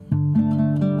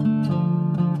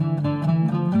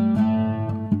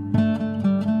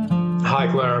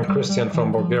Hi, Claire. I'm Christian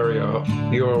from Bulgaria.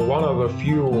 You're one of the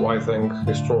few, I think,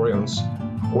 historians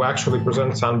who actually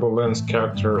presents Anne Boleyn's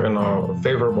character in a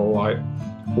favorable light,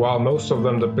 while most of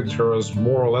them depict her as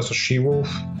more or less a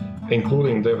she-wolf,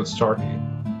 including David Starkey.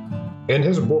 In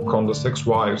his book on the Six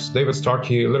Wives, David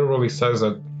Starkey literally says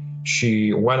that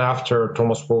she went after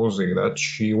Thomas Wolsey, that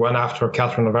she went after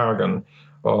Catherine of Aragon,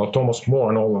 Thomas More,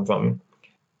 and all of them.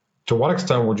 To what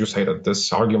extent would you say that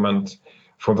this argument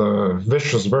for the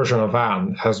vicious version of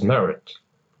Anne has merit?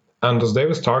 And does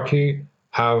David Starkey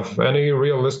have any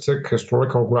realistic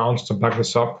historical grounds to back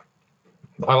this up?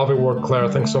 I love your work, Claire.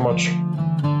 Thanks so much.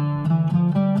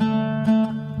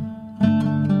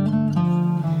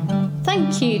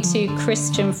 Thank you to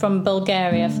Christian from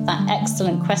Bulgaria for that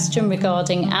excellent question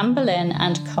regarding Anne Boleyn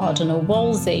and Cardinal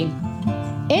Wolsey.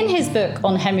 In his book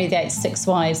on Henry VIII's Six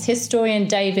Wives, historian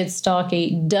David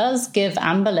Starkey does give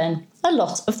Anne Boleyn a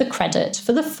lot of the credit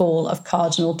for the fall of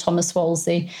Cardinal Thomas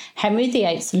Wolsey, Henry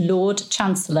VIII's Lord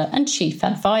Chancellor and Chief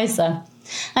Advisor.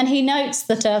 And he notes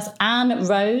that as Anne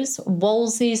rose,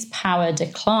 Wolsey's power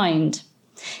declined.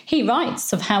 He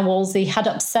writes of how Wolsey had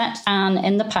upset Anne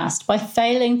in the past by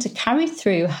failing to carry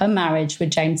through her marriage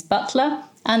with James Butler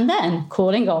and then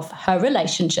calling off her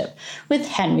relationship with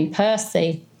Henry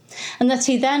Percy, and that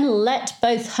he then let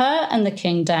both her and the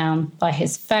king down by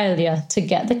his failure to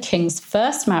get the king's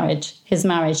first marriage, his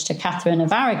marriage to Catherine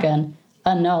of Aragon,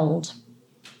 annulled.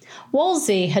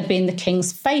 Wolsey had been the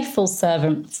king's faithful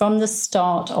servant from the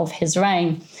start of his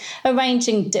reign,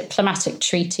 arranging diplomatic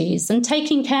treaties and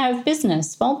taking care of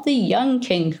business while the young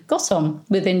king got on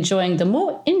with enjoying the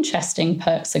more interesting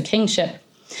perks of kingship.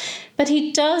 But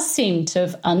he does seem to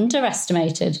have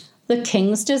underestimated the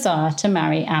king's desire to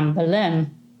marry Anne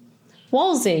Boleyn.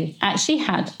 Wolsey actually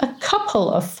had a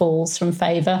couple of falls from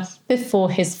favour before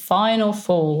his final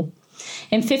fall.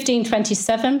 In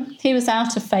 1527, he was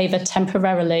out of favour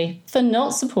temporarily for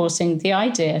not supporting the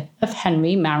idea of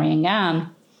Henry marrying Anne.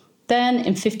 Then,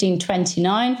 in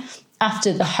 1529,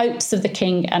 after the hopes of the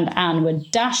king and Anne were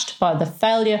dashed by the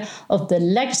failure of the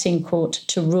legating court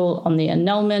to rule on the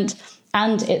annulment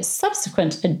and its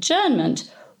subsequent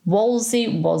adjournment,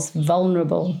 Wolsey was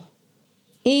vulnerable.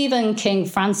 Even King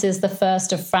Francis I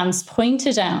of France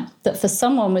pointed out that for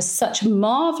someone with such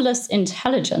marvellous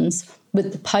intelligence,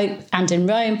 with the Pope and in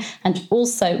Rome, and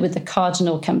also with the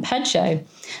Cardinal Campeggio,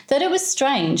 that it was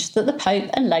strange that the Pope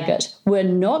and Legate were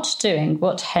not doing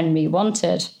what Henry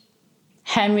wanted.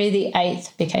 Henry VIII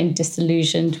became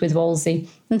disillusioned with Wolsey,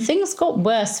 and things got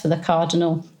worse for the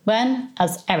Cardinal when,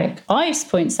 as Eric Ives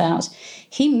points out,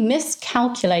 he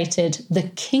miscalculated the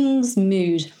king's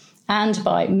mood and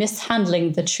by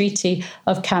mishandling the Treaty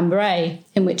of Cambrai,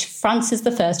 in which Francis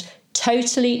I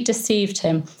totally deceived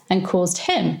him and caused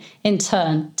him, in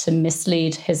turn, to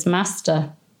mislead his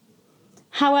master.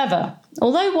 However,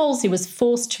 although Wolsey was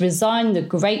forced to resign the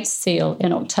Great Seal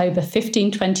in October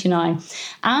 1529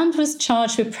 and was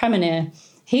charged with premunire,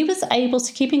 he was able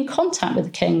to keep in contact with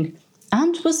the king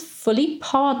and was fully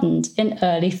pardoned in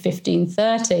early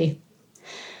 1530.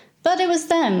 But it was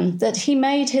then that he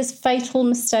made his fatal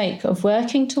mistake of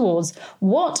working towards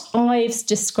what Ives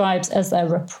describes as a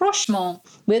rapprochement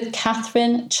with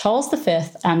Catherine, Charles V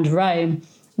and Rome,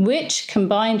 which,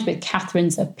 combined with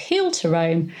Catherine's appeal to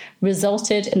Rome,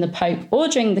 resulted in the Pope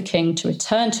ordering the king to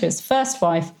return to his first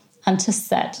wife and to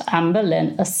set Anne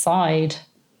Boleyn aside.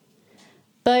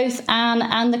 Both Anne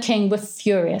and the king were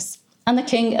furious, and the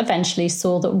king eventually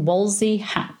saw that Wolsey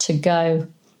had to go.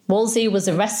 Wolsey was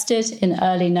arrested in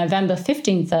early November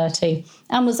 1530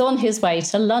 and was on his way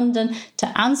to London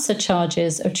to answer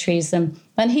charges of treason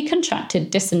when he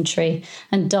contracted dysentery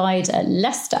and died at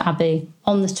Leicester Abbey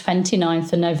on the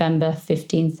 29th of November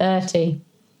 1530.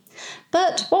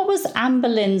 But what was Anne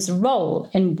Boleyn's role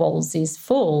in Wolsey's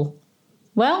fall?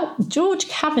 Well, George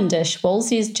Cavendish,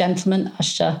 Wolsey's gentleman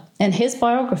usher, in his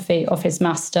biography of his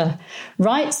master,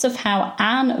 writes of how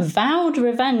Anne vowed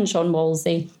revenge on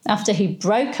Wolsey after he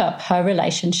broke up her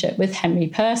relationship with Henry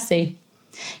Percy.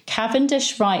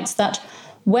 Cavendish writes that,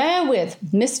 wherewith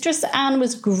Mistress Anne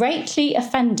was greatly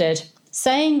offended,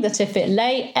 saying that if it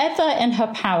lay ever in her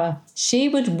power, she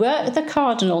would work the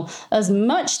cardinal as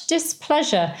much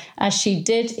displeasure as she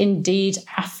did indeed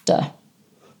after.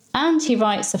 And he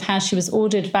writes of how she was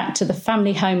ordered back to the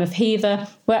family home of Hever,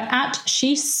 whereat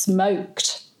she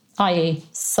smoked, i.e.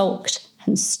 sulked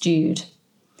and stewed.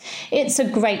 It's a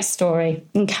great story,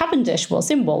 and Cavendish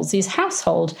was in Wolsey's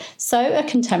household, so a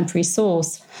contemporary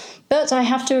source. But I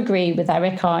have to agree with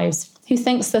Eric Ives, who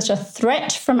thinks that a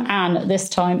threat from Anne at this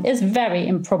time is very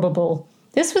improbable.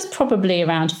 This was probably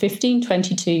around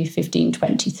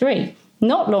 1522-1523.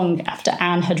 not long after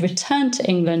Anne had returned to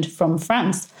England from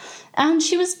France, and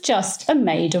she was just a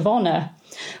maid of honour.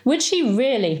 Would she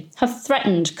really have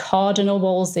threatened Cardinal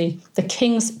Wolsey, the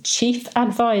king's chief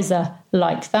adviser,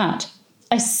 like that?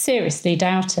 I seriously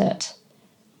doubt it.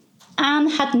 Anne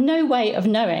had no way of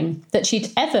knowing that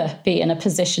she'd ever be in a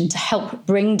position to help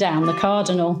bring down the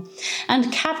cardinal,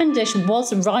 and Cavendish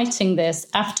was writing this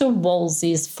after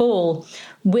Wolsey's fall,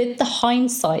 with the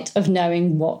hindsight of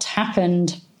knowing what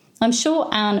happened. I'm sure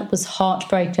Anne was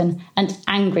heartbroken and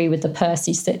angry with the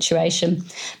Percy situation,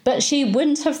 but she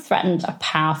wouldn't have threatened a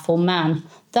powerful man.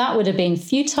 That would have been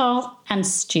futile and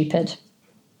stupid.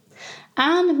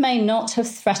 Anne may not have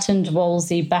threatened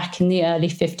Wolsey back in the early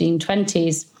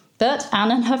 1520s, but Anne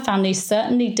and her family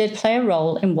certainly did play a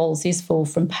role in Wolsey's fall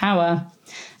from power.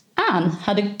 Anne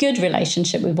had a good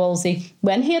relationship with Wolsey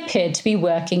when he appeared to be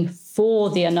working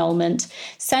for the annulment,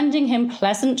 sending him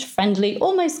pleasant, friendly,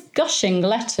 almost gushing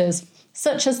letters,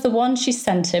 such as the one she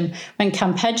sent him when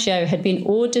Campeggio had been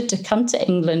ordered to come to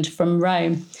England from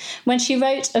Rome, when she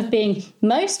wrote of being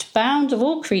most bound of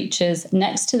all creatures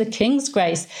next to the King's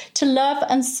grace to love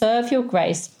and serve your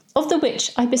grace, of the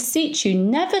which I beseech you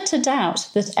never to doubt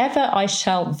that ever I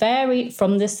shall vary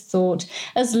from this thought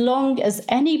as long as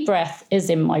any breath is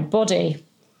in my body.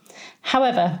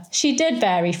 However, she did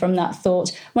vary from that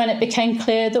thought when it became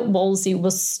clear that Wolsey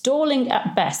was stalling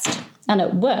at best and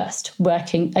at worst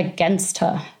working against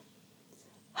her.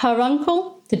 Her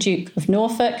uncle, the Duke of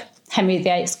Norfolk, Henry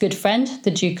VIII's good friend, the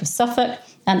Duke of Suffolk,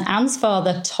 and Anne's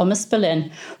father, Thomas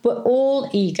Boleyn, were all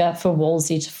eager for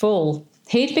Wolsey to fall.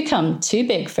 He'd become too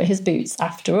big for his boots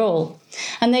after all,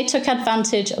 and they took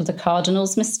advantage of the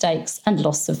cardinal's mistakes and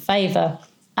loss of favour,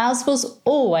 as was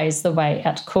always the way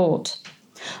at court.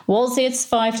 Wolsey had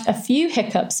survived a few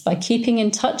hiccups by keeping in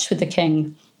touch with the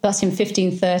king, but in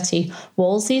 1530,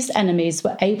 Wolsey's enemies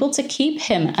were able to keep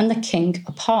him and the king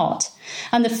apart,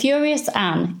 and the furious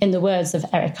Anne, in the words of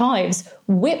Eric Ives,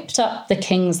 whipped up the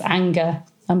king's anger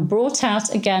and brought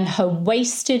out again her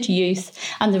wasted youth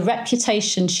and the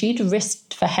reputation she'd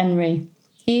risked for Henry,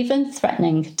 even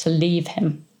threatening to leave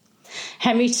him.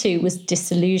 Henry too was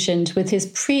disillusioned with his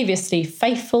previously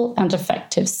faithful and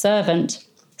effective servant,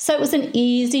 so it was an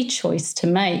easy choice to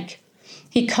make.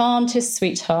 He calmed his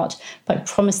sweetheart by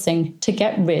promising to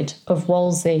get rid of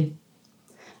Wolsey.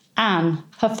 Anne,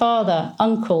 her father,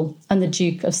 uncle, and the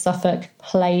Duke of Suffolk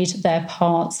played their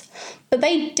parts, but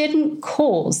they didn't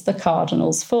cause the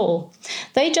cardinal's fall.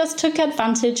 They just took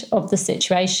advantage of the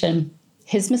situation,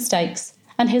 his mistakes,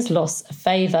 and his loss of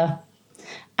favour.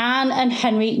 Anne and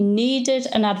Henry needed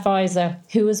an advisor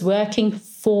who was working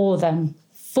for them,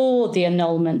 for the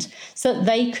annulment, so that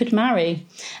they could marry,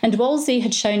 and Wolsey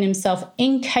had shown himself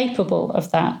incapable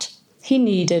of that. He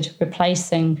needed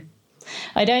replacing.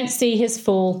 I don't see his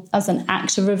fall as an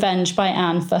act of revenge by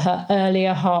Anne for her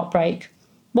earlier heartbreak.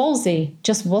 Wolsey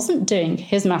just wasn't doing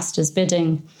his master's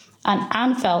bidding, and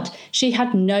Anne felt she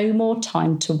had no more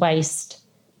time to waste.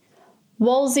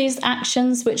 Wolsey's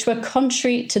actions, which were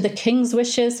contrary to the king's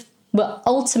wishes, were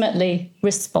ultimately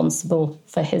responsible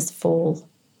for his fall.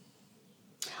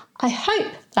 I hope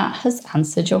that has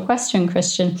answered your question,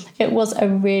 Christian. It was a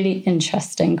really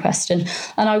interesting question.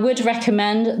 And I would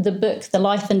recommend the book, The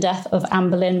Life and Death of Anne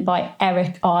Boleyn by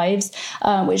Eric Ives,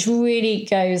 which really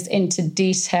goes into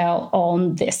detail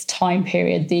on this time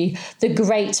period, the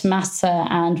Great Matter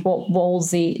and what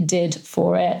Wolsey did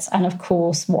for it. And of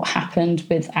course, what happened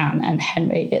with Anne and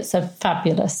Henry. It's a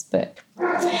fabulous book.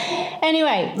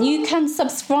 Anyway, you can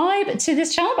subscribe to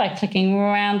this channel by clicking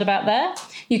around about there.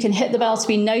 You can hit the bell to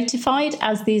be notified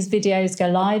as these videos go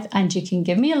live, and you can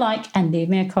give me a like and leave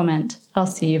me a comment. I'll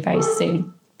see you very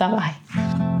soon. Bye-bye.